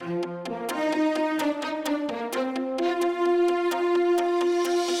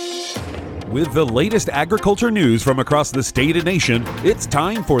With the latest agriculture news from across the state and nation, it's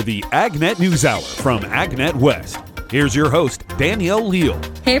time for the AgNet News Hour from AgNet West. Here's your host, Danielle Leal.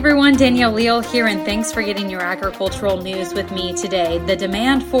 Hey everyone, Danielle Leal here, and thanks for getting your agricultural news with me today. The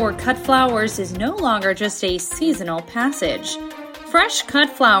demand for cut flowers is no longer just a seasonal passage. Fresh cut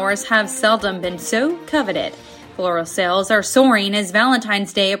flowers have seldom been so coveted. Floral sales are soaring as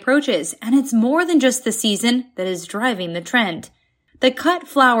Valentine's Day approaches, and it's more than just the season that is driving the trend. The cut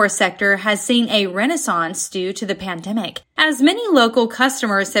flower sector has seen a renaissance due to the pandemic, as many local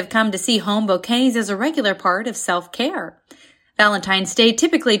customers have come to see home bouquets as a regular part of self-care. Valentine's Day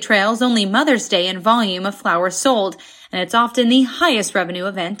typically trails only Mother's Day in volume of flowers sold, and it's often the highest revenue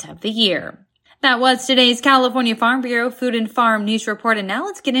event of the year. That was today's California Farm Bureau Food and Farm News Report, and now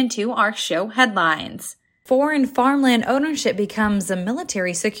let's get into our show headlines. Foreign farmland ownership becomes a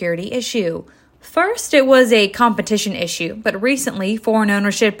military security issue. First, it was a competition issue, but recently, foreign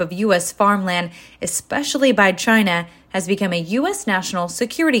ownership of U.S. farmland, especially by China, has become a U.S. national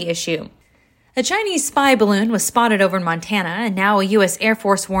security issue. A Chinese spy balloon was spotted over in Montana, and now a U.S. Air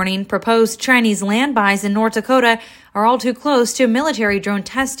Force warning proposed Chinese land buys in North Dakota are all too close to military drone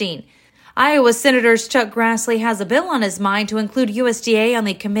testing. Iowa Senator Chuck Grassley has a bill on his mind to include USDA on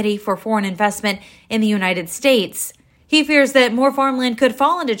the Committee for Foreign Investment in the United States. He fears that more farmland could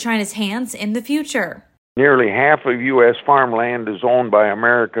fall into China's hands in the future. Nearly half of U.S. farmland is owned by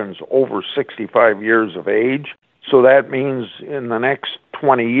Americans over 65 years of age. So that means in the next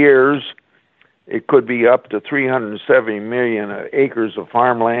 20 years, it could be up to 370 million acres of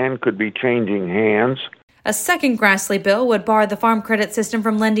farmland could be changing hands. A second Grassley bill would bar the farm credit system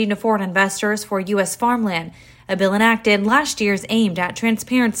from lending to foreign investors for U.S. farmland. A bill enacted last year is aimed at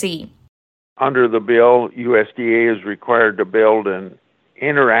transparency. Under the bill, USDA is required to build an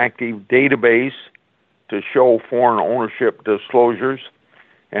interactive database to show foreign ownership disclosures,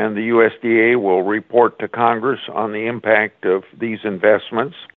 and the USDA will report to Congress on the impact of these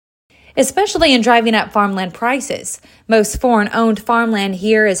investments. Especially in driving up farmland prices. Most foreign-owned farmland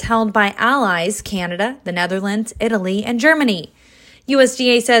here is held by allies Canada, the Netherlands, Italy, and Germany.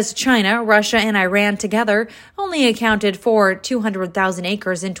 USDA says China, Russia, and Iran together only accounted for 200,000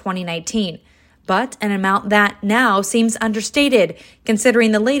 acres in 2019, but an amount that now seems understated,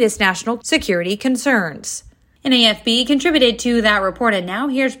 considering the latest national security concerns. NAFB contributed to that report, and now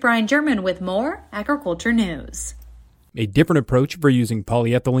here's Brian German with more agriculture news. A different approach for using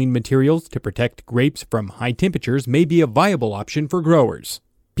polyethylene materials to protect grapes from high temperatures may be a viable option for growers.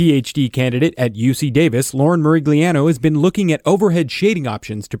 PhD candidate at UC Davis, Lauren Murigliano, has been looking at overhead shading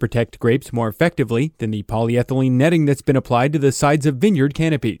options to protect grapes more effectively than the polyethylene netting that's been applied to the sides of vineyard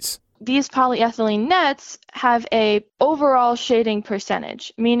canopies. These polyethylene nets have a overall shading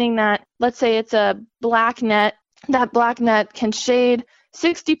percentage, meaning that, let's say it's a black net, that black net can shade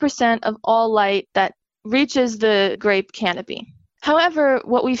 60% of all light that reaches the grape canopy. However,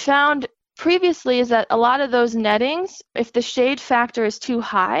 what we found previously is that a lot of those nettings, if the shade factor is too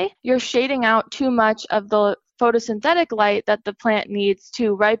high, you're shading out too much of the photosynthetic light that the plant needs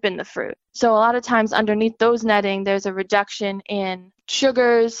to ripen the fruit. So a lot of times underneath those netting, there's a reduction in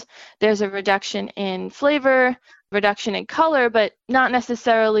sugars, there's a reduction in flavor, reduction in color, but not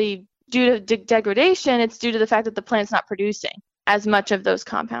necessarily due to degradation. It's due to the fact that the plant's not producing as much of those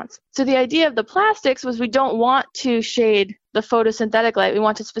compounds. So the idea of the plastics was we don't want to shade the photosynthetic light. We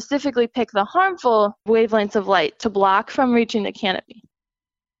want to specifically pick the harmful wavelengths of light to block from reaching the canopy.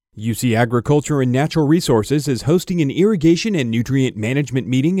 UC Agriculture and Natural Resources is hosting an irrigation and nutrient management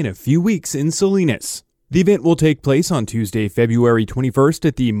meeting in a few weeks in Salinas. The event will take place on Tuesday, February 21st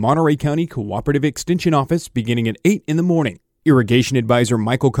at the Monterey County Cooperative Extension Office beginning at 8 in the morning. Irrigation advisor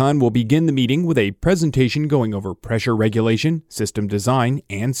Michael Kahn will begin the meeting with a presentation going over pressure regulation, system design,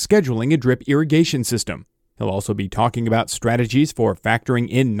 and scheduling a drip irrigation system. He'll also be talking about strategies for factoring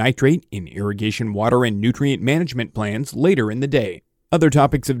in nitrate in irrigation water and nutrient management plans later in the day. Other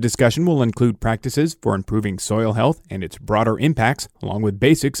topics of discussion will include practices for improving soil health and its broader impacts, along with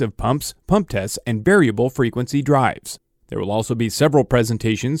basics of pumps, pump tests, and variable frequency drives. There will also be several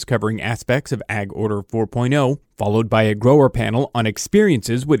presentations covering aspects of Ag Order 4.0, followed by a grower panel on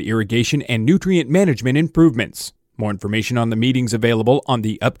experiences with irrigation and nutrient management improvements. More information on the meetings available on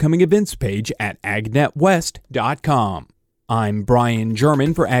the upcoming events page at agnetwest.com. I'm Brian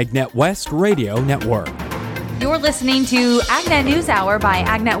German for AgNet West Radio Network. You're listening to AgNet News Hour by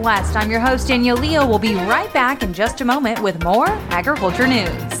AgNet West. I'm your host, Danielle Leal. We'll be right back in just a moment with more agriculture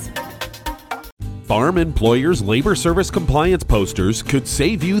news. farm employers' labor service compliance posters could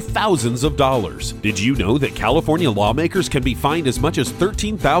save you thousands of dollars. Did you know that California lawmakers can be fined as much as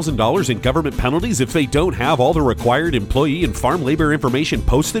 $13,000 in government penalties if they don't have all the required employee and farm labor information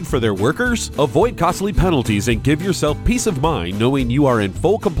posted for their workers? Avoid costly penalties and give yourself peace of mind knowing you are in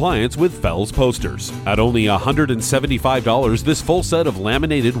full compliance with FELS posters. At only $175, this full set of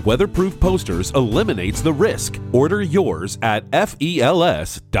laminated weatherproof posters eliminates the risk. Order yours at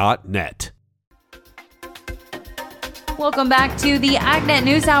FELS.net. Welcome back to the AgNet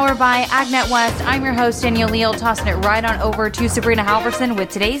News Hour by AgNet West. I'm your host, Danielle Leal, tossing it right on over to Sabrina Halverson with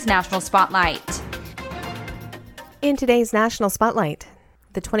today's National Spotlight. In today's National Spotlight,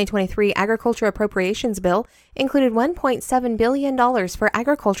 the 2023 Agriculture Appropriations Bill included $1.7 billion for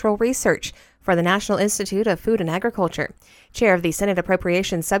agricultural research for the National Institute of Food and Agriculture. Chair of the Senate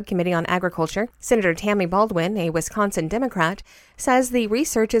Appropriations Subcommittee on Agriculture, Senator Tammy Baldwin, a Wisconsin Democrat, says the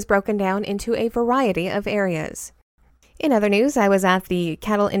research is broken down into a variety of areas. In other news, I was at the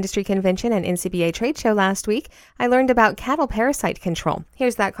Cattle Industry Convention and NCBA trade show last week. I learned about cattle parasite control.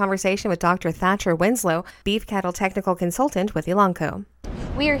 Here's that conversation with Dr. Thatcher Winslow, beef cattle technical consultant with Elanco.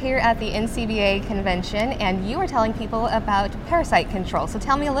 We are here at the NCBA convention, and you are telling people about parasite control. So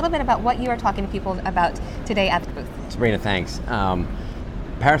tell me a little bit about what you are talking to people about today at the booth. Sabrina, thanks.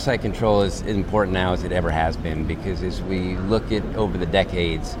 Parasite control is important now as it ever has been, because as we look at over the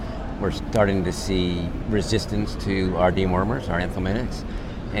decades, we're starting to see resistance to our dewormers, our anthelmintics,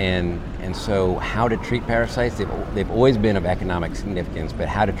 and so how to treat parasites, they've always been of economic significance, but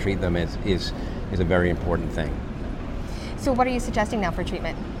how to treat them is a very important thing. So what are you suggesting now for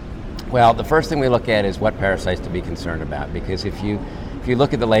treatment? Well, the first thing we look at is what parasites to be concerned about, because if you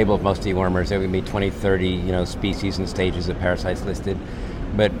look at the label of most dewormers, there would be 20, 30 species and stages of parasites listed,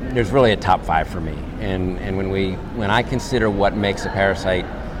 but there's really a top 5 for me. And when I consider what makes a parasite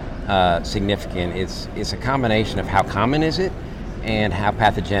significant, it's a combination of how common is it and how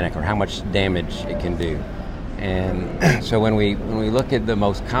pathogenic or how much damage it can do. And so when we look at the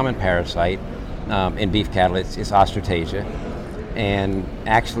most common parasite in beef cattle, it's Ostratasia, and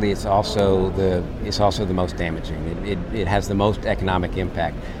actually it's also the most damaging. It has the most economic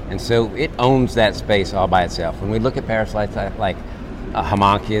impact, and so it owns that space all by itself. When we look at parasites like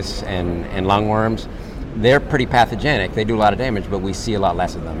Haemonchus and lungworms, they're pretty pathogenic. They do a lot of damage, but we see a lot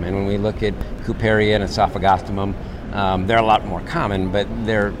less of them. And when we look at Couperia and Esophagostomum, they're a lot more common, but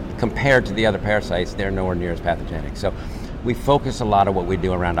they're compared to the other parasites, they're nowhere near as pathogenic. So we focus a lot of what we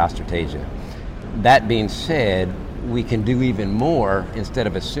do around Ostratasia. That being said, we can do even more instead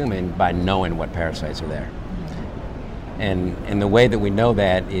of assuming by knowing what parasites are there. And the way that we know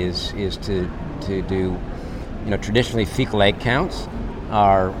that is to do, traditionally fecal egg counts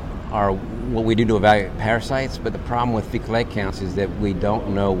are what we do to evaluate parasites, but the problem with fecal egg counts is that we don't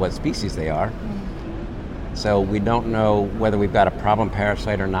know what species they are. So we don't know whether we've got a problem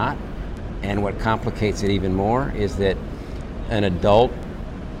parasite or not. And what complicates it even more is that an adult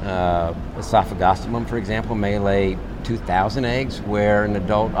Esophagostomum, for example, may lay 2,000 eggs, where an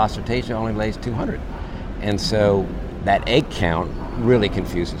adult Ostratasia only lays 200. And so that egg count really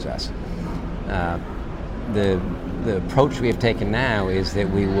confuses us. The approach we have taken now is that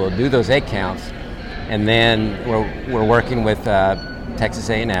we will do those egg counts, and then we're working with Texas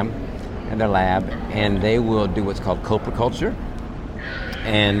A&M and their lab, and they will do what's called coproculture,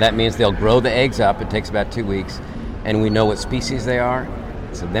 and that means they'll grow the eggs up. It takes about 2 weeks, and we know what species they are.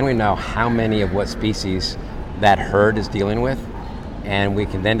 So then we know how many of what species that herd is dealing with, and we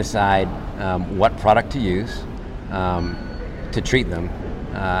can then decide what product to use to treat them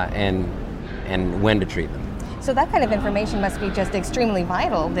and when to treat them. So that kind of information must be just extremely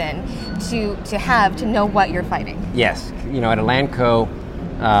vital then to know what you're fighting. Yes. At Elanco,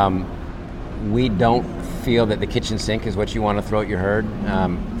 we don't feel that the kitchen sink is what you want to throw at your herd.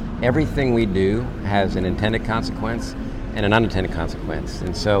 Everything we do has an intended consequence and an unintended consequence.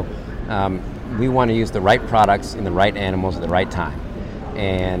 And so we want to use the right products in the right animals at the right time.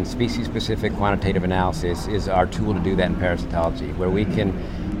 And species-specific quantitative analysis is our tool to do that in parasitology, where we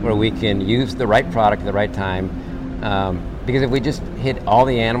can use the right product at the right time, because if we just hit all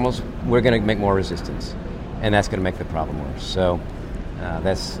the animals, we're going to make more resistance, and that's going to make the problem worse. So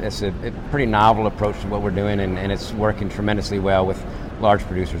that's a pretty novel approach to what we're doing, and it's working tremendously well with large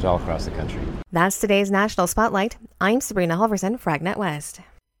producers all across the country. That's today's National Spotlight. I'm Sabrina Halverson for AgNet West.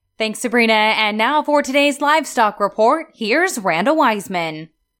 Thanks, Sabrina. And now for today's livestock report, here's Randall Wiseman.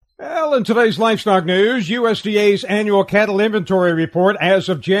 Well, in today's livestock news, USDA's annual cattle inventory report as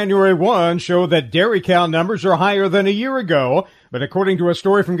of January 1 showed that dairy cow numbers are higher than a year ago, but according to a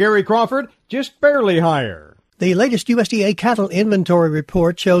story from Gary Crawford, just barely higher. The latest USDA cattle inventory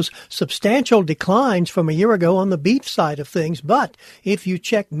report shows substantial declines from a year ago on the beef side of things, but if you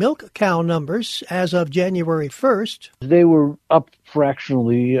check milk cow numbers as of January 1st, they were up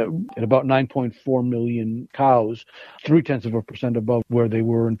fractionally at about 9.4 million cows, 0.3% above where they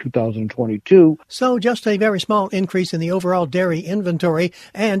were in 2022. So just a very small increase in the overall dairy inventory,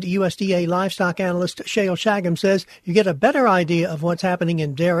 and USDA livestock analyst Shale Shagam says you get a better idea of what's happening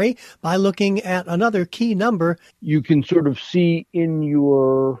in dairy by looking at another key number. You can sort of see in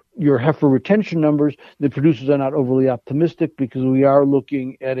your heifer retention numbers, the producers are not overly optimistic because we are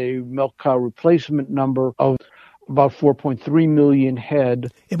looking at a milk cow replacement number of about 4.3 million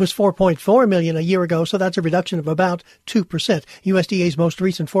head. It was 4.4 million a year ago, so that's a reduction of about 2%. USDA's most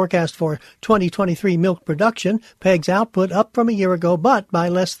recent forecast for 2023 milk production pegs output up from a year ago, but by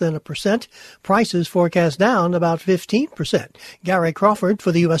less than 1%. Prices forecast down about 15%. Gary Crawford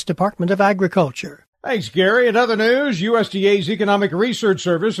for the U.S. Department of Agriculture. Thanks, Gary. In other news, USDA's Economic Research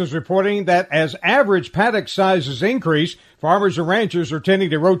Service is reporting that as average paddock sizes increase, farmers and ranchers are tending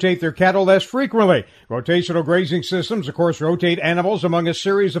to rotate their cattle less frequently. Rotational grazing systems, of course, rotate animals among a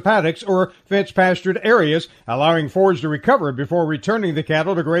series of paddocks or fence-pastured areas, allowing forage to recover before returning the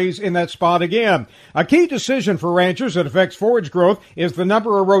cattle to graze in that spot again. A key decision for ranchers that affects forage growth is the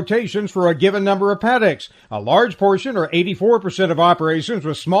number of rotations for a given number of paddocks. A large portion, or 84% of operations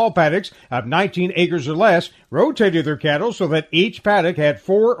with small paddocks of 19 acres or less, rotated their cattle so that each paddock had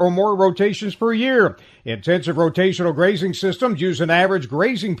 4 or more rotations per year. Intensive rotational grazing systems use an average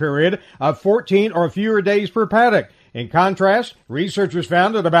grazing period of 14 or fewer days per paddock. In contrast, researchers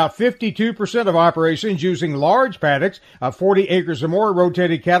found that about 52% of operations using large paddocks of 40 acres or more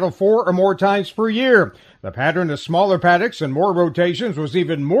rotated cattle 4 or more times per year. The pattern of smaller paddocks and more rotations was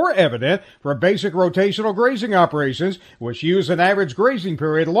even more evident for basic rotational grazing operations, which use an average grazing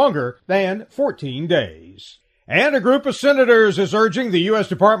period longer than 14 days. And a group of senators is urging the U.S.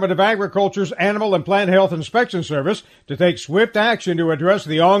 Department of Agriculture's Animal and Plant Health Inspection Service to take swift action to address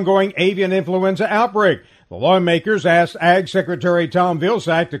the ongoing avian influenza outbreak. The lawmakers asked Ag Secretary Tom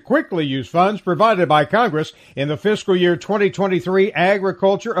Vilsack to quickly use funds provided by Congress in the fiscal year 2023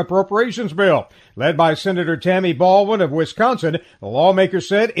 Agriculture Appropriations Bill. Led by Senator Tammy Baldwin of Wisconsin, the lawmakers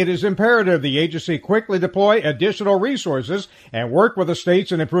said it is imperative the agency quickly deploy additional resources and work with the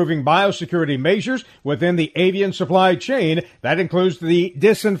states in improving biosecurity measures within the avian supply chain. That includes the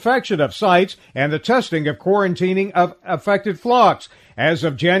disinfection of sites and the testing of quarantining of affected flocks. As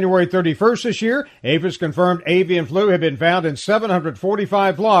of January 31st this year, APHIS confirmed avian flu had been found in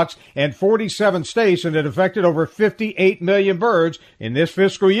 745 flocks in 47 states and had affected over 58 million birds. In this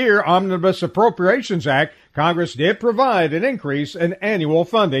fiscal year Omnibus Appropriations Act, Congress did provide an increase in annual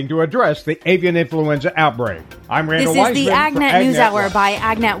funding to address the avian influenza outbreak. I'm Randall Weisman. This is the AgNet News Hour by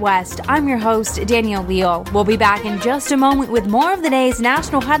AgNet West. I'm your host, Danielle Leal. We'll be back in just a moment with more of the day's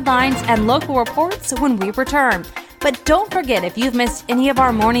national headlines and local reports when we return. But don't forget, if you've missed any of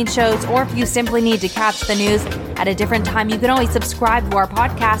our morning shows or if you simply need to catch the news at a different time, you can always subscribe to our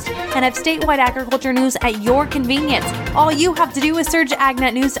podcast and have statewide agriculture news at your convenience. All you have to do is search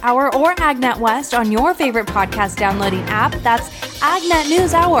AgNet News Hour or AgNet West on your favorite podcast downloading app. That's AgNet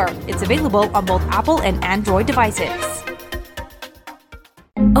News Hour. It's available on both Apple and Android devices.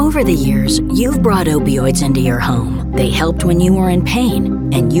 Over the years, you've brought opioids into your home. They helped when you were in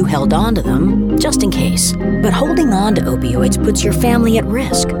pain, and you held on to them just in case. But holding on to opioids puts your family at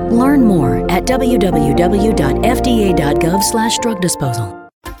risk. Learn more at www.fda.gov/drug disposal.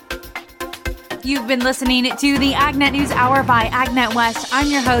 You've been listening to the AgNet News Hour by AgNet West.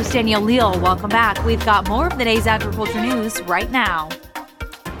 I'm your host, Danielle Leal. Welcome back. We've got more of the day's agriculture news right now.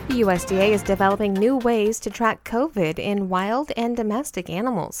 The USDA is developing new ways to track COVID in wild and domestic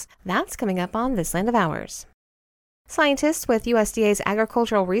animals. That's coming up on This Land of Ours. Scientists with USDA's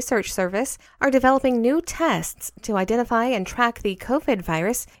Agricultural Research Service are developing new tests to identify and track the COVID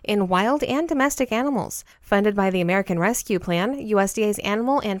virus in wild and domestic animals. Funded by the American Rescue Plan, USDA's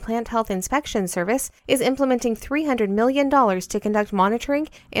Animal and Plant Health Inspection Service is implementing $300 million to conduct monitoring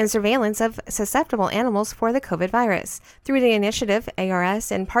and surveillance of susceptible animals for the COVID virus. Through the initiative, ARS,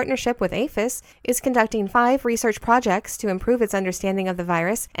 in partnership with APHIS, is conducting 5 research projects to improve its understanding of the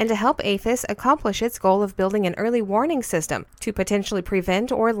virus and to help APHIS accomplish its goal of building an early warning system to potentially prevent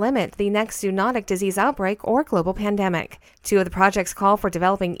or limit the next zoonotic disease outbreak or global pandemic. 2 of the projects call for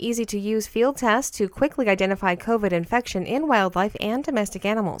developing easy-to-use field tests to quickly identify COVID infection in wildlife and domestic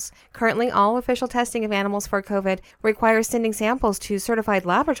animals. Currently, all official testing of animals for COVID requires sending samples to certified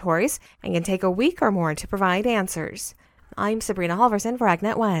laboratories and can take a week or more to provide answers. I'm Sabrina Halverson for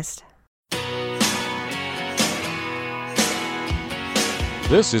AgNet West.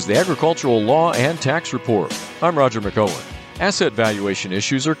 This is the Agricultural Law and Tax Report. I'm Roger McOwen. Asset valuation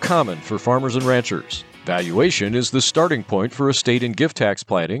issues are common for farmers and ranchers. Valuation is the starting point for estate and gift tax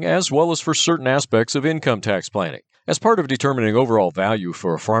planning, as well as for certain aspects of income tax planning. As part of determining overall value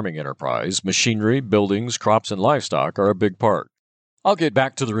for a farming enterprise, machinery, buildings, crops, and livestock are a big part. I'll get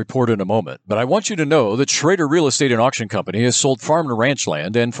back to the report in a moment, but I want you to know that Schrader Real Estate and Auction Company has sold farm to ranch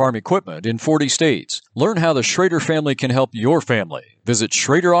land and farm equipment in 40 states. Learn how the Schrader family can help your family. Visit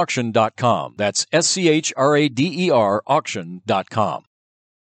SchraderAuction.com. That's SCHRADER auction.com.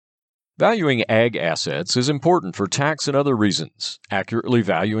 Valuing ag assets is important for tax and other reasons. Accurately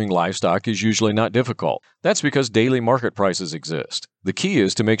valuing livestock is usually not difficult. That's because daily market prices exist. The key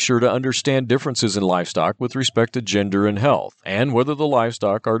is to make sure to understand differences in livestock with respect to gender and health, and whether the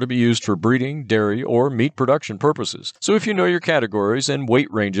livestock are to be used for breeding, dairy, or meat production purposes. So if you know your categories and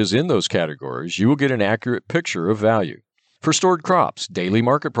weight ranges in those categories, you will get an accurate picture of value. For stored crops, daily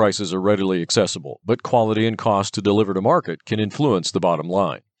market prices are readily accessible, but quality and cost to deliver to market can influence the bottom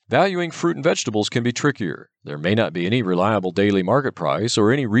line. Valuing fruit and vegetables can be trickier. There may not be any reliable daily market price or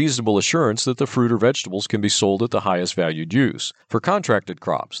any reasonable assurance that the fruit or vegetables can be sold at the highest valued use. For contracted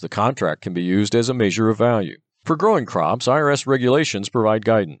crops, the contract can be used as a measure of value. For growing crops, IRS regulations provide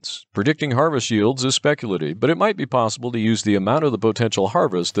guidance. Predicting harvest yields is speculative, but it might be possible to use the amount of the potential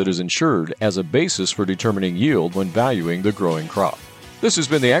harvest that is insured as a basis for determining yield when valuing the growing crop. This has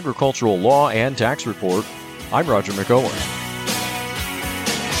been the Agricultural Law and Tax Report. I'm Roger McOwen.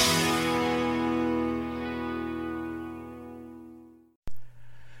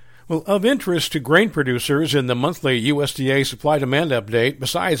 Well, of interest to grain producers in the monthly USDA supply-demand update,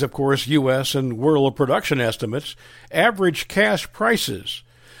 besides, of course, U.S. and world production estimates, average cash prices.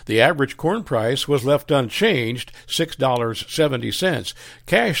 The average corn price was left unchanged, $6.70.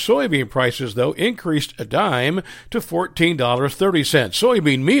 Cash soybean prices, though, increased a dime to $14.30.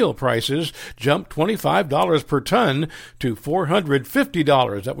 Soybean meal prices jumped $25 per ton to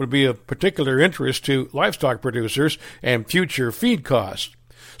 $450. That would be of particular interest to livestock producers and future feed costs.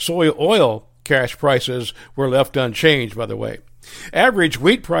 Soy oil cash prices were left unchanged, by the way. Average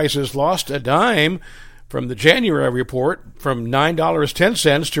wheat prices lost a dime from the January report, from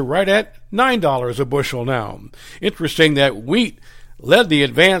 $9.10 to right at $9 a bushel now. Interesting that wheat led the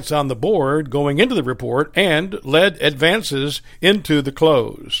advance on the board going into the report and led advances into the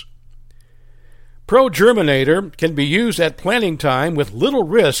close. ProGerminator can be used at planting time with little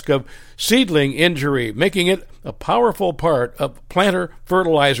risk of seedling injury, making it a powerful part of planter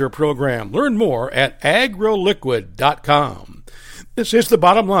fertilizer program. Learn more at agroliquid.com. This is the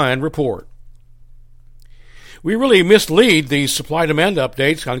Bottom Line Report. We really mislead these supply-demand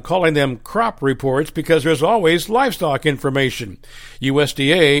updates on calling them crop reports because there's always livestock information.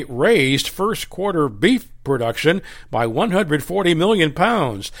 USDA raised first quarter beef production by 140 million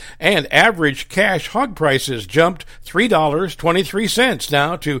pounds, and average cash hog prices jumped $3.23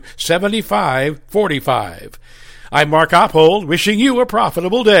 now to $75.45. I'm Mark Oppold, wishing you a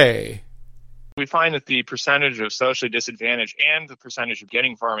profitable day. We find that the percentage of socially disadvantaged and the percentage of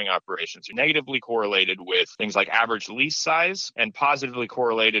getting farming operations are negatively correlated with things like average lease size and positively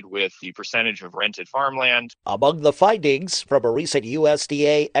correlated with the percentage of rented farmland. Among the findings from a recent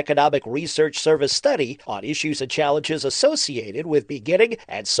USDA Economic Research Service study on issues and challenges associated with beginning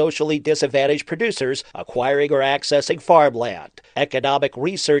and socially disadvantaged producers acquiring or accessing farmland. Economic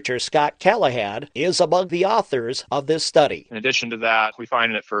researcher Scott Callahan is among the authors of this study. In addition to that, we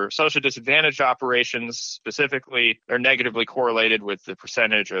find that for socially disadvantaged operations specifically, they're negatively correlated with the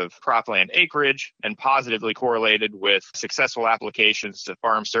percentage of cropland acreage and positively correlated with successful applications to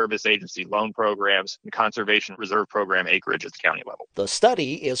Farm Service Agency loan programs and Conservation Reserve Program acreage at the county level. The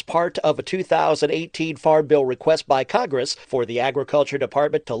study is part of a 2018 Farm Bill request by Congress for the Agriculture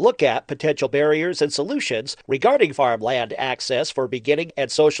Department to look at potential barriers and solutions regarding farmland access for beginning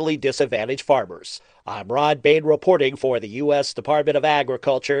and socially disadvantaged farmers. I'm Rod Bain reporting for the U.S. Department of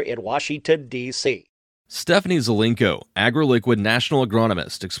Agriculture in Washington, D.C. Stephanie Zelenko, AgroLiquid National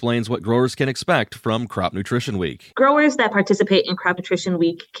Agronomist, explains what growers can expect from Crop Nutrition Week. Growers that participate in Crop Nutrition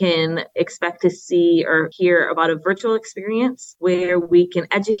Week can expect to see or hear about a virtual experience where we can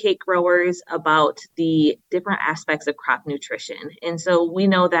educate growers about the different aspects of crop nutrition. And so we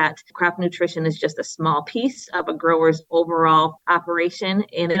know that crop nutrition is just a small piece of a grower's overall operation,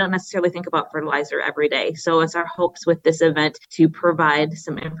 and they don't necessarily think about fertilizer every day. So it's our hopes with this event to provide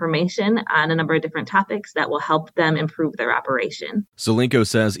some information on a number of different topics basics that will help them improve their operation. Zelenko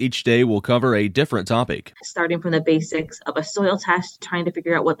says each day will cover a different topic. Starting from the basics of a soil test, trying to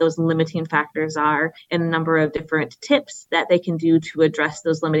figure out what those limiting factors are, and a number of different tips that they can do to address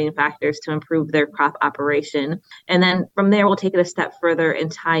those limiting factors to improve their crop operation. And then from there, we'll take it a step further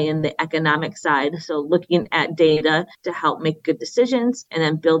and tie in the economic side. So looking at data to help make good decisions and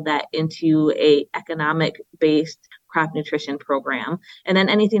then build that into a economic-based crop nutrition program, and then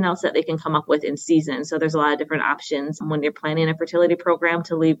anything else that they can come up with in season. So there's a lot of different options when you're planning a fertility program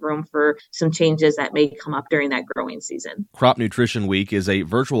to leave room for some changes that may come up during that growing season. Crop Nutrition Week is a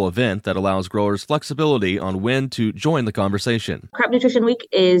virtual event that allows growers flexibility on when to join the conversation. Crop Nutrition Week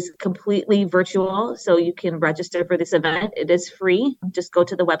is completely virtual, so you can register for this event. It is free. Just go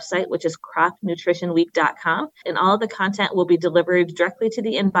to the website, which is cropnutritionweek.com, and all of the content will be delivered directly to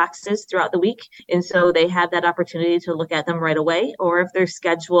the inboxes throughout the week. And so they have that opportunity to look at them right away, or if their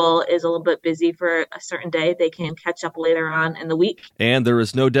schedule is a little bit busy for a certain day, they can catch up later on in the week. And there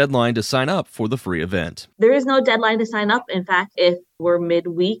is no deadline to sign up for the free event. There is no deadline to sign up. In fact, if we're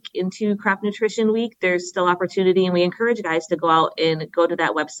midweek into Crop Nutrition Week, there's still opportunity, and we encourage guys to go out and go to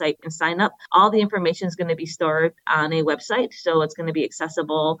that website and sign up. All the information is going to be stored on a website, so it's going to be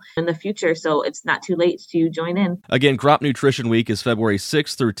accessible in the future, so it's not too late to join in. Again, Crop Nutrition Week is February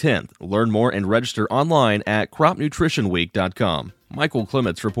 6th through 10th. Learn more and register online at cropnutritionweek.com. Michael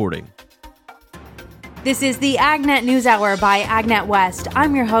Clements reporting. This is the AgNet News Hour by AgNet West.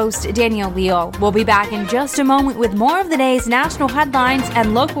 I'm your host, Danielle Leal. We'll be back in just a moment with more of the day's national headlines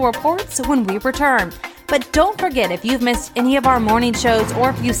and local reports when we return. But don't forget, if you've missed any of our morning shows or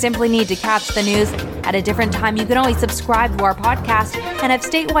if you simply need to catch the news at a different time, you can always subscribe to our podcast and have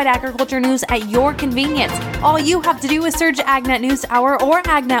statewide agriculture news at your convenience. All you have to do is search AgNet News Hour or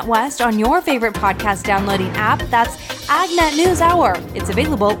AgNet West on your favorite podcast downloading app. That's AgNet News Hour. It's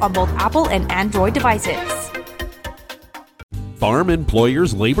available on both Apple and Android devices. Farm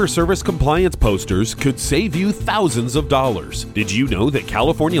Employers Labor Service Compliance posters could save you thousands of dollars. Did you know that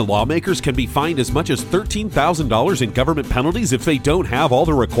California lawmakers can be fined as much as $13,000 in government penalties if they don't have all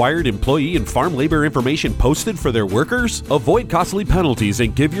the required employee and farm labor information posted for their workers? Avoid costly penalties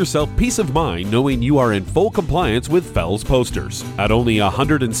and give yourself peace of mind knowing you are in full compliance with FELS posters. At only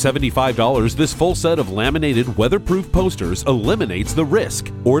 $175, this full set of laminated weatherproof posters eliminates the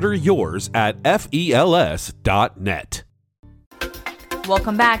risk. Order yours at FELS.net.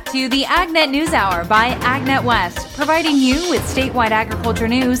 Welcome back to the AgNet News Hour by AgNet West, providing you with statewide agriculture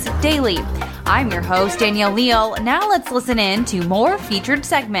news daily. I'm your host, Danielle Leal. Now let's listen in to more featured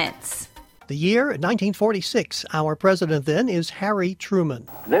segments. The year 1946. Our president then is Harry Truman.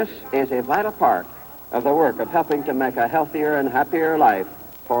 This is a vital part of the work of helping to make a healthier and happier life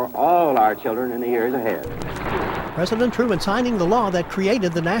for all our children in the years ahead. President Truman signing the law that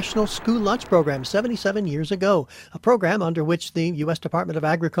created the National School Lunch Program 77 years ago, a program under which the U.S. Department of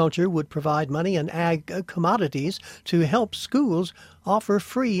Agriculture would provide money and ag commodities to help schools offer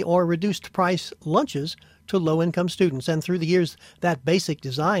free or reduced price lunches to low-income students. And through the years, that basic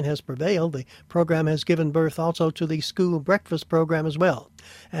design has prevailed. The program has given birth also to the school breakfast program as well.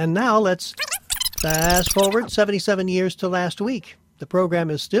 And now let's fast forward 77 years to last week. The program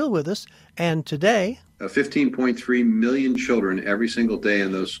is still with us, and today 15.3 million children every single day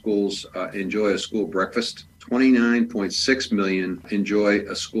in those schools enjoy a school breakfast. 29.6 million enjoy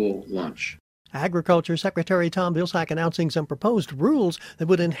a school lunch. Agriculture Secretary Tom Vilsack announcing some proposed rules that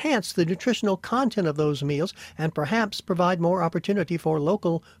would enhance the nutritional content of those meals and perhaps provide more opportunity for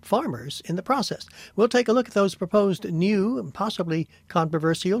local farmers in the process. We'll take a look at those proposed new and possibly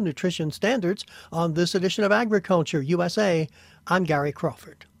controversial nutrition standards on this edition of Agriculture USA. I'm Gary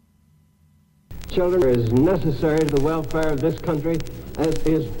Crawford. Children are as necessary to the welfare of this country as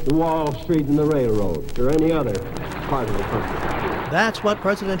is Wall Street and the railroad or any other part of the country. That's what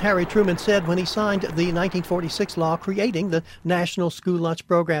President Harry Truman said when he signed the 1946 law creating the National School Lunch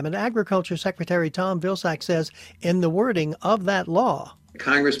Program. And Agriculture Secretary Tom Vilsack says in the wording of that law,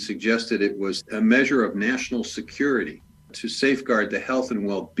 Congress suggested it was a measure of national security to safeguard the health and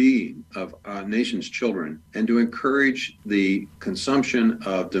well-being of our nation's children and to encourage the consumption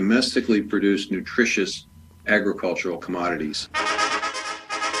of domestically produced nutritious agricultural commodities.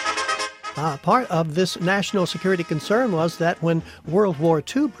 Part of this national security concern was that when World War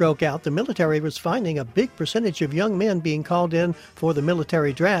II broke out, the military was finding a big percentage of young men being called in for the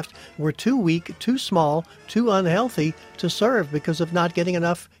military draft were too weak, too small, too unhealthy to serve because of not getting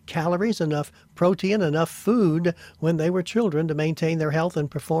enough calories, enough protein, enough food when they were children to maintain their health and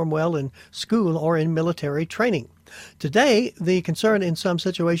perform well in school or in military training. Today, the concern in some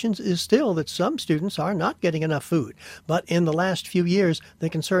situations is still that some students are not getting enough food. But in the last few years, the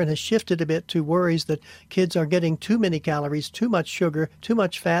concern has shifted a bit to worries that kids are getting too many calories, too much sugar, too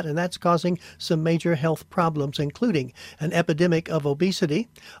much fat, and that's causing some major health problems, including an epidemic of obesity.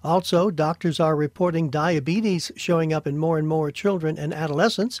 Also, doctors are reporting diabetes showing up in more and more children and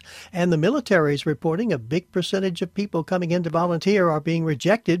adolescents, and the military is reporting a big percentage of people coming in to volunteer are being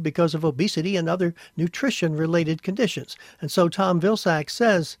rejected because of obesity and other nutrition-related conditions. And so Tom Vilsack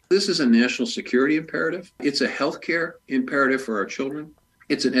says, this is a national security imperative. It's a healthcare imperative for our children.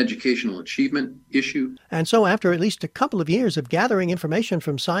 It's an educational achievement issue. And so after at least a couple of years of gathering information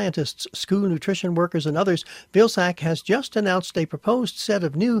from scientists, school nutrition workers, and others, Vilsack has just announced a proposed set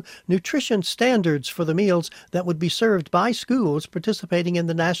of new nutrition standards for the meals that would be served by schools participating in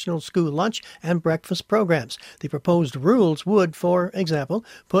the National School Lunch and Breakfast programs. The proposed rules would, for example,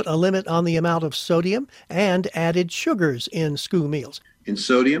 put a limit on the amount of sodium and added sugars in school meals. In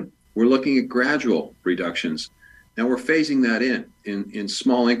sodium, we're looking at gradual reductions. Now we're phasing that in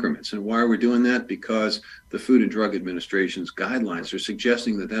small increments. And why are we doing that? Because the Food and Drug Administration's guidelines are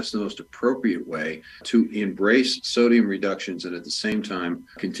suggesting that that's the most appropriate way to embrace sodium reductions and at the same time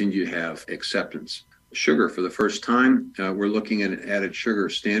continue to have acceptance. Sugar, for the first time, we're looking at an added sugar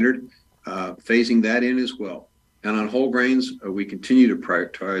standard, phasing that in as well. And on whole grains, we continue to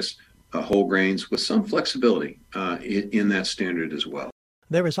prioritize whole grains with some flexibility in that standard as well.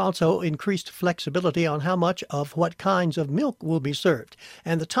 There is also increased flexibility on how much of what kinds of milk will be served.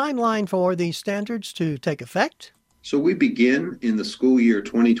 And the timeline for these standards to take effect? So we begin in the school year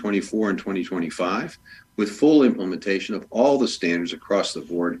 2024 and 2025 with full implementation of all the standards across the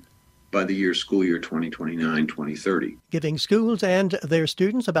board by the school year 2029-2030. Giving schools and their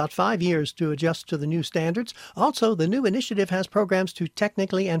students about 5 years to adjust to the new standards. Also, the new initiative has programs to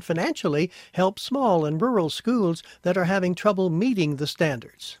technically and financially help small and rural schools that are having trouble meeting the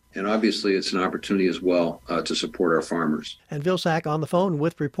standards. And obviously, it's an opportunity as well to support our farmers. And Vilsack on the phone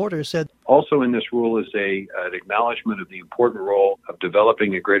with reporters said, also in this rule is an acknowledgement of the important role of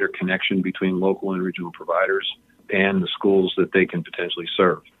developing a greater connection between local and regional providers and the schools that they can potentially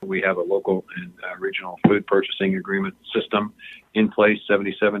serve. We have a local and regional food purchasing agreement system in place,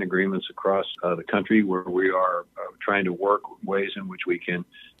 77 agreements across the country where we are trying to work ways in which we can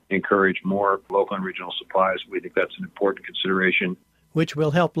encourage more local and regional supplies. We think that's an important consideration. Which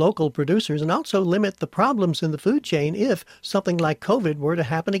will help local producers and also limit the problems in the food chain if something like COVID were to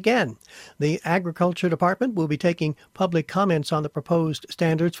happen again. The Agriculture Department will be taking public comments on the proposed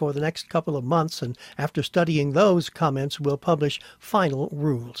standards for the next couple of months, and after studying those comments, will publish final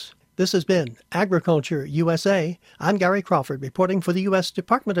rules. This has been Agriculture USA. I'm Gary Crawford reporting for the U.S.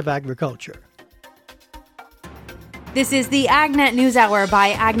 Department of Agriculture. This is the AgNet News Hour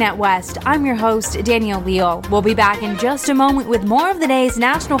by AgNet West. I'm your host, Danielle Leal. We'll be back in just a moment with more of the day's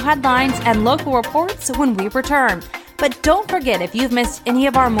national headlines and local reports when we return. But don't forget, if you've missed any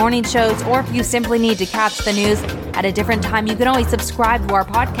of our morning shows or if you simply need to catch the news at a different time, you can always subscribe to our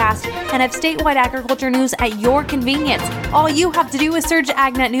podcast and have statewide agriculture news at your convenience. All you have to do is search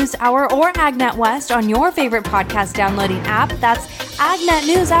AgNet News Hour or AgNet West on your favorite podcast downloading app. That's AgNet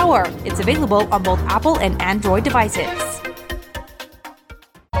News Hour. It's available on both Apple and Android devices.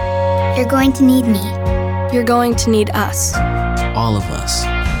 You're going to need me. You're going to need us. All of us.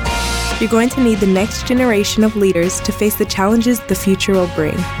 You're going to need the next generation of leaders to face the challenges the future will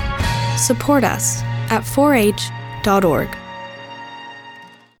bring. Support us at 4h.org.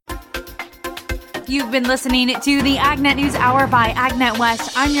 You've been listening to the AgNet News Hour by AgNet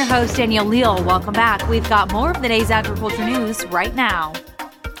West. I'm your host, Danielle Leal. Welcome back. We've got more of the day's agriculture news right now.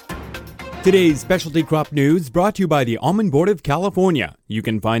 Today's specialty crop news brought to you by the Almond Board of California. You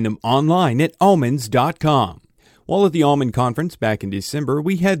can find them online at almonds.com. While at the Almond Conference back in December,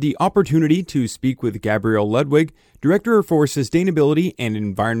 we had the opportunity to speak with Gabrielle Ludwig, Director for Sustainability and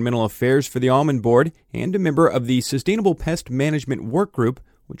Environmental Affairs for the Almond Board and a member of the Sustainable Pest Management Work Group,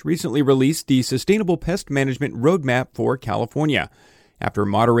 which recently released the Sustainable Pest Management Roadmap for California. After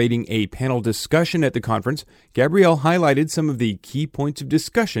moderating a panel discussion at the conference, Gabrielle highlighted some of the key points of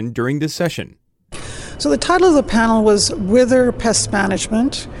discussion during this session. So the title of the panel was Whither Pest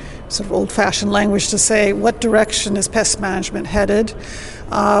Management, sort of old-fashioned language to say what direction is pest management headed.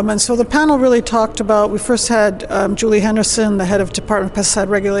 And so the panel really talked about, we first had Julie Henderson, the head of Department of Pesticide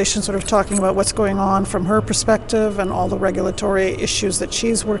Regulation, sort of talking about what's going on from her perspective and all the regulatory issues that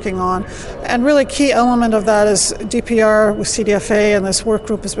she's working on. And really key element of that is DPR with CDFA, and this work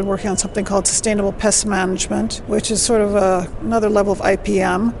group has been working on something called Sustainable Pest Management, which is sort of another level of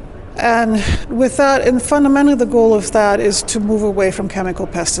IPM. And with that, and fundamentally the goal of that is to move away from chemical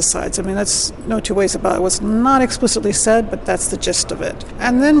pesticides. I mean, that's no two ways about it. It was not explicitly said, but that's the gist of it.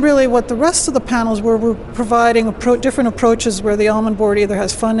 And then really what the rest of the panels were, we're providing different approaches where the Almond Board either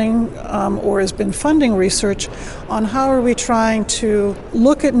has funding or has been funding research on how are we trying to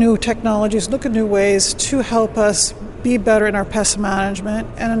look at new technologies, look at new ways to help us be better in our pest management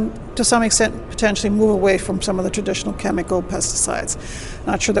and to some extent potentially move away from some of the traditional chemical pesticides.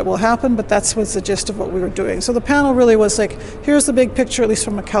 Not sure that will happen, but that's what's the gist of what we were doing. So the panel really was like, here's the big picture, at least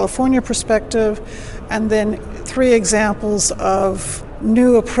from a California perspective, and then 3 examples of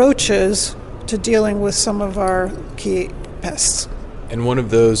new approaches to dealing with some of our key pests. And one of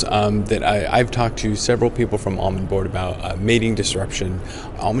those that I've talked to several people from Almond Board about, mating disruption.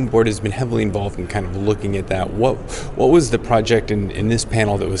 Almond Board has been heavily involved in kind of looking at that. What was the project in this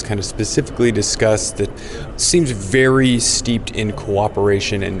panel that was kind of specifically discussed that seems very steeped in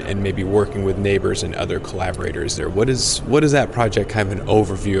cooperation and maybe working with neighbors and other collaborators there? What is that project kind of an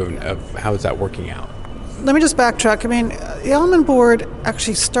overview of how is that working out? Let me just backtrack. I mean, the Almond Board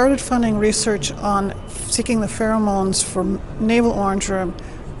actually started funding research on seeking the pheromones for navel orange worm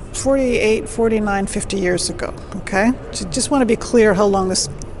 48, 49, 50 years ago, okay? So just want to be clear how long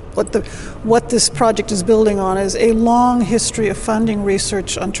what this project is building on is a long history of funding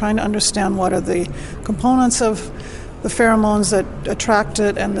research on trying to understand what are the components of the pheromones that attract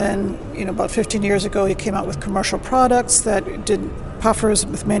it, and then, about 15 years ago, he came out with commercial products that did puffers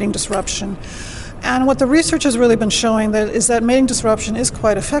with mating disruption. And what the research has really been showing is that mating disruption is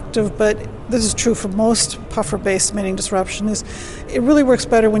quite effective, but this is true for most puffer-based mating disruption, is it really works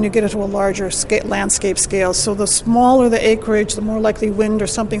better when you get into a larger landscape scale. So the smaller the acreage, the more likely wind or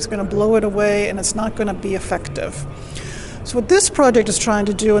something's going to blow it away, and it's not going to be effective. So what this project is trying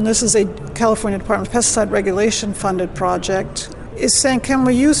to do, and this is a California Department of Pesticide Regulation funded project, is saying, can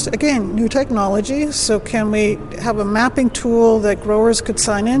we use, again, new technology? So can we have a mapping tool that growers could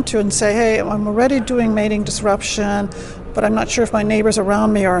sign into and say, hey, I'm already doing mating disruption, but I'm not sure if my neighbors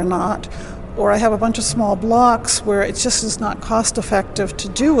around me are or not. Or I have a bunch of small blocks where it just is not cost effective to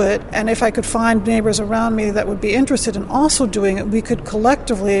do it. And if I could find neighbors around me that would be interested in also doing it, we could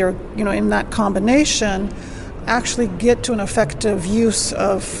collectively, or in that combination, actually get to an effective use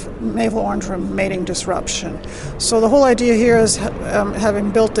of navel orange worm mating disruption. So the whole idea here is having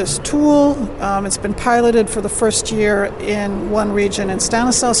built this tool, it's been piloted for the first year in one region in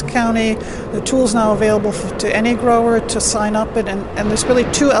Stanislaus County. The tool is now available to any grower to sign up it, and there's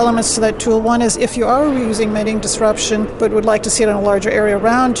really 2 elements to that tool. One is if you are using mating disruption but would like to see it in a larger area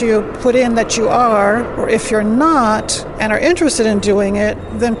around you, put in that you are, or if you're not and are interested in doing it,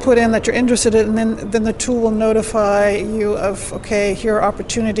 then put in that you're interested in it, and then the tool will notify you of, okay, here are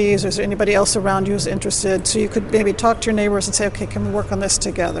opportunities, is there anybody else around you who's interested? So you could maybe talk to your neighbors and say, okay, can we work on this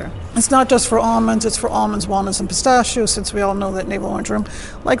together? It's not just for almonds, it's for almonds, walnuts, and pistachios, since we all know that navel orange worm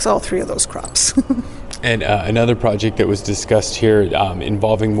likes all 3 of those crops. And another project that was discussed here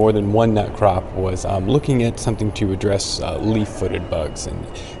involving more than one nut crop was looking at something to address leaf-footed bugs. And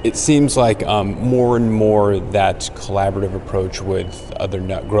it seems like more and more that collaborative approach with other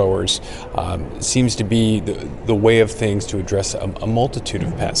nut growers seems to be the way of things to address a multitude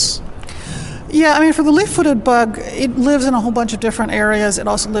of pests. Yeah, I mean, for the leaf-footed bug, it lives in a whole bunch of different areas. It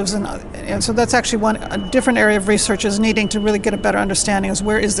also lives and so that's actually a different area of research is needing to really get a better understanding is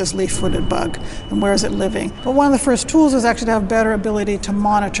where is this leaf-footed bug and where is it living. But one of the first tools is actually to have better ability to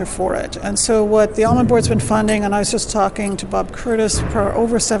monitor for it. And so what the Almond Board's been funding, and I was just talking to Bob Curtis for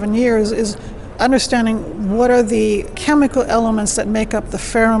over 7 years, is understanding what are the chemical elements that make up the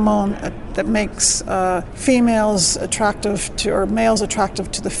pheromone that makes females attractive to, or males attractive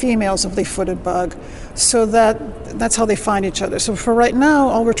to the females of leaf-footed bug, so that's how they find each other. So for right now,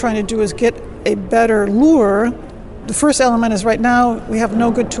 all we're trying to do is get a better lure. The first element is right now we have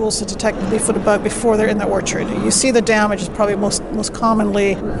no good tools to detect the leaf-footed bug before they're in the orchard. You see the damage is probably most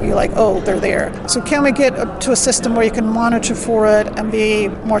commonly you're like, oh, they're there. So can we get up to a system where you can monitor for it and be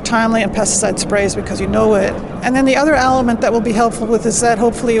more timely in pesticide sprays because you know it? And then the other element that will be helpful with is that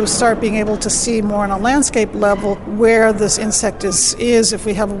hopefully you'll start being able to see more on a landscape level where this insect is if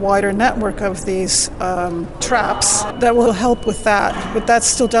we have a wider network of these traps that will help with that. But that's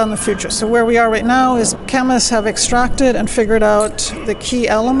still down in the future. So where we are right now is chemists have extracted and figured out the key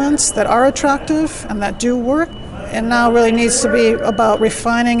elements that are attractive and that do work. And now really needs to be about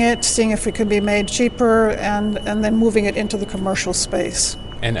refining it, seeing if it can be made cheaper, and then moving it into the commercial space.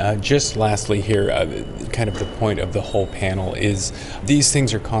 And just lastly here, kind of the point of the whole panel is these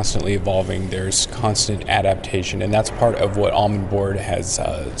things are constantly evolving. There's constant adaptation, and that's part of what Almond Board has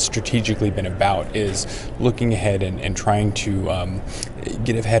strategically been about, is looking ahead and trying to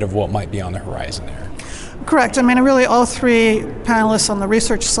get ahead of what might be on the horizon there. Correct. I mean, really all three panelists on the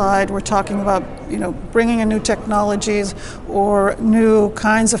research side were talking about, bringing in new technologies or new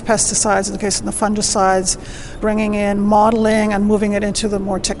kinds of pesticides, in the case of the fungicides, bringing in modeling and moving it into the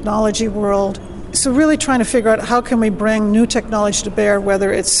more technology world. So really trying to figure out how can we bring new technology to bear,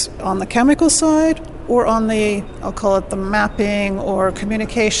 whether it's on the chemical side or on the, I'll call it the mapping or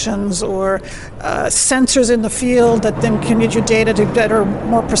communications or sensors in the field that then can use your data to better,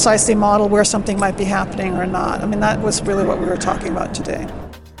 more precisely model where something might be happening or not. I mean, that was really what we were talking about today.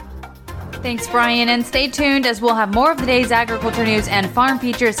 Thanks, Brian, and stay tuned as we'll have more of the day's agriculture news and farm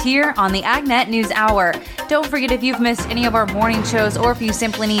features here on the AgNet News Hour. Don't forget, if you've missed any of our morning shows or if you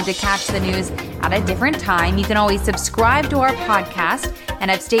simply need to catch the news at a different time, you can always subscribe to our podcast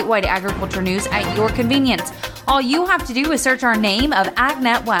and have statewide agriculture news at your convenience. All you have to do is search our name of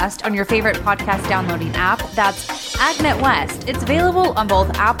AgNet West on your favorite podcast downloading app. That's AgNet West. It's available on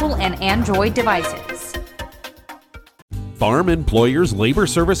both Apple and Android devices. Farm Employers Labor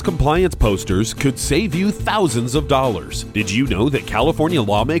Service Compliance posters could save you thousands of dollars. Did you know that California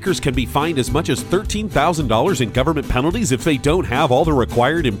lawmakers can be fined as much as $13,000 in government penalties if they don't have all the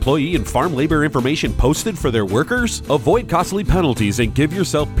required employee and farm labor information posted for their workers? Avoid costly penalties and give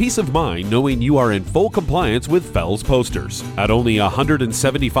yourself peace of mind knowing you are in full compliance with FELS posters. At only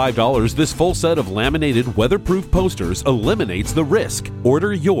 $175, this full set of laminated weatherproof posters eliminates the risk.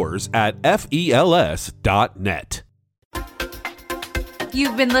 Order yours at FELS.net.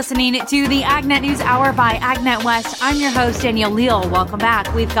 You've been listening to the AgNet News Hour by AgNet West. I'm your host, Danielle Leal. Welcome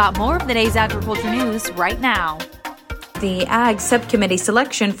back. We've got more of the day's agriculture news right now. The Ag Subcommittee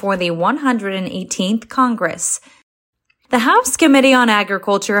selection for the 118th Congress. The House Committee on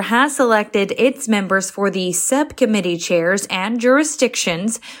Agriculture has selected its members for the subcommittee chairs and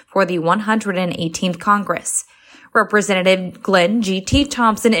jurisdictions for the 118th Congress. Representative Glenn G.T.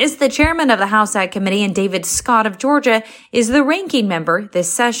 Thompson is the chairman of the House Ag Committee, and David Scott of Georgia is the ranking member this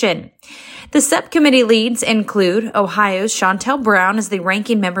session. The subcommittee leads include Ohio's Shontel Brown as the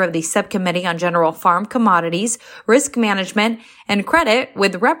ranking member of the Subcommittee on General Farm Commodities, Risk Management, and Credit,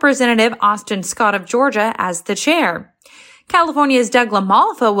 with Representative Austin Scott of Georgia as the chair. California's Doug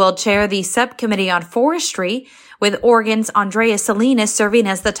LaMalfa will chair the Subcommittee on Forestry, with Oregon's Andrea Salinas serving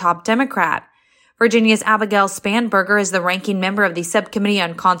as the top Democrat. Virginia's Abigail Spanberger is the ranking member of the Subcommittee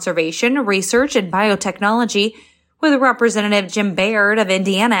on Conservation, Research, and Biotechnology, with Representative Jim Baird of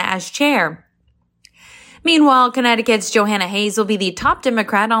Indiana as chair. Meanwhile, Connecticut's Johanna Hayes will be the top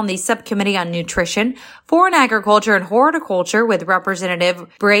Democrat on the Subcommittee on Nutrition, Foreign Agriculture, and Horticulture, with Representative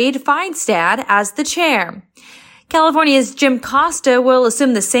Braid Feinstad as the chair. California's Jim Costa will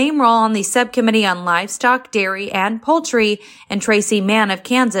assume the same role on the Subcommittee on Livestock, Dairy, and Poultry, and Tracy Mann of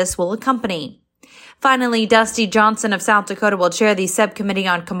Kansas will accompany. Finally, Dusty Johnson of South Dakota will chair the Subcommittee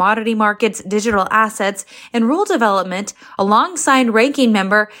on Commodity Markets, Digital Assets, and Rural Development, alongside ranking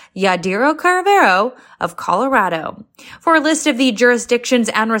member Yadiro Carvero of Colorado. For a list of the jurisdictions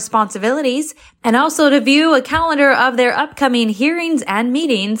and responsibilities, and also to view a calendar of their upcoming hearings and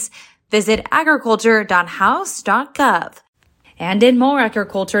meetings, visit agriculture.house.gov. And in more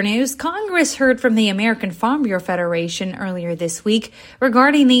agriculture news, Congress heard from the American Farm Bureau Federation earlier this week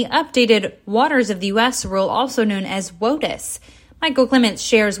regarding the updated Waters of the U.S. rule, also known as WOTUS. Michael Clements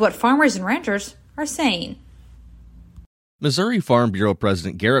shares what farmers and ranchers are saying. Missouri Farm Bureau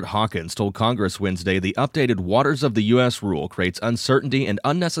President Garrett Hawkins told Congress Wednesday the updated Waters of the U.S. rule creates uncertainty and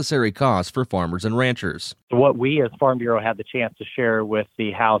unnecessary costs for farmers and ranchers. What we as Farm Bureau had the chance to share with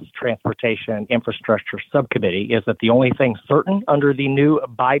the House Transportation and Infrastructure Subcommittee is that the only thing certain under the new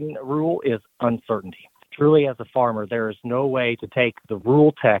Biden rule is uncertainty. Truly, as a farmer, there is no way to take the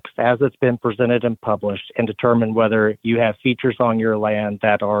rule text as it's been presented and published and determine whether you have features on your land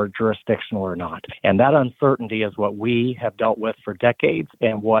that are jurisdictional or not. And that uncertainty is what we have dealt with for decades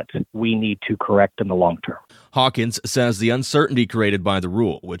and what we need to correct in the long term. Hawkins says the uncertainty created by the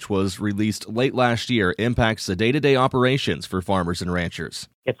rule, which was released late last year, impacts the day-to-day operations for farmers and ranchers.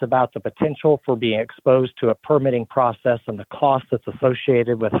 It's about the potential for being exposed to a permitting process and the cost that's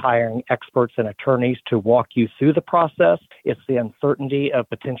associated with hiring experts and attorneys to walk you through the process. It's the uncertainty of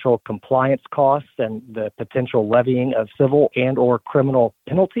potential compliance costs and the potential levying of civil and or criminal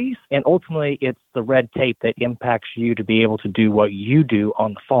penalties. And ultimately, it's the red tape that impacts you to be able to do what you do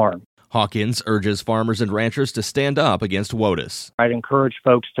on the farm. Hawkins urges farmers and ranchers to stand up against WOTUS. I'd encourage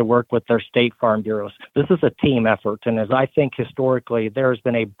folks to work with their state farm bureaus. This is a team effort, and as I think historically, there has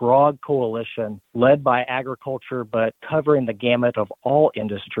been a broad coalition led by agriculture, but covering the gamut of all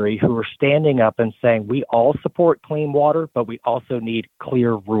industry, who are standing up and saying we all support clean water, but we also need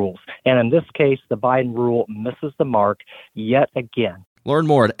clear rules. And in this case, the Biden rule misses the mark yet again. Learn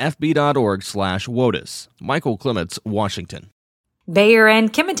more at fb.org/WOTUS. Michael Clements, Washington. Bayer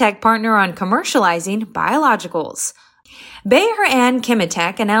and Chemetech partner on commercializing biologicals. Bayer and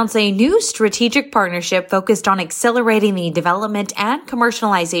Chemetech announced a new strategic partnership focused on accelerating the development and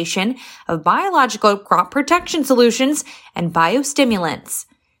commercialization of biological crop protection solutions and biostimulants.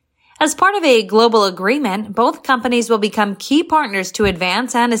 As part of a global agreement, both companies will become key partners to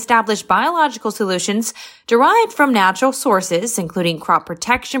advance and establish biological solutions derived from natural sources, including crop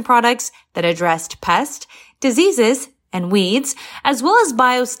protection products that address pests, diseases, and weeds, as well as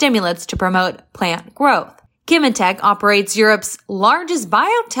biostimulants to promote plant growth. Chemetech operates Europe's largest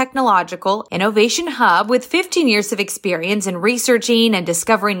biotechnological innovation hub with 15 years of experience in researching and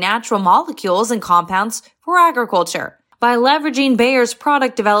discovering natural molecules and compounds for agriculture. By leveraging Bayer's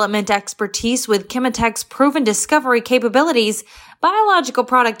product development expertise with Chemetech's proven discovery capabilities, biological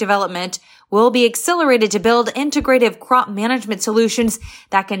product development will be accelerated to build integrative crop management solutions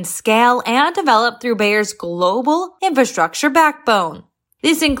that can scale and develop through Bayer's global infrastructure backbone.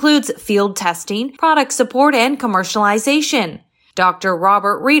 This includes field testing, product support, and commercialization. Dr.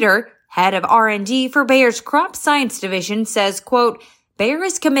 Robert Reeder, head of R&D for Bayer's Crop Science Division, says, quote, Bayer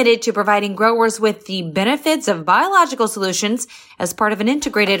is committed to providing growers with the benefits of biological solutions as part of an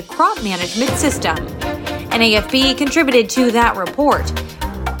integrated crop management system. And AFP contributed to that report.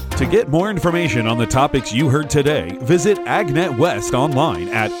 To get more information on the topics you heard today, visit AgNet West online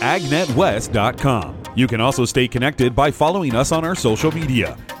at agnetwest.com. You can also stay connected by following us on our social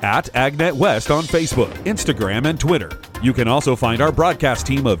media at AgNet West on Facebook, Instagram, and Twitter. You can also find our broadcast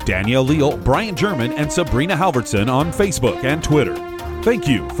team of Danielle Leal, Brian German, and Sabrina Halverson on Facebook and Twitter. Thank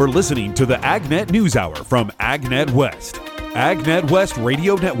you for listening to the AgNet News Hour from AgNet West. AgNet West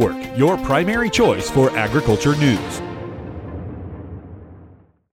Radio Network, your primary choice for agriculture news.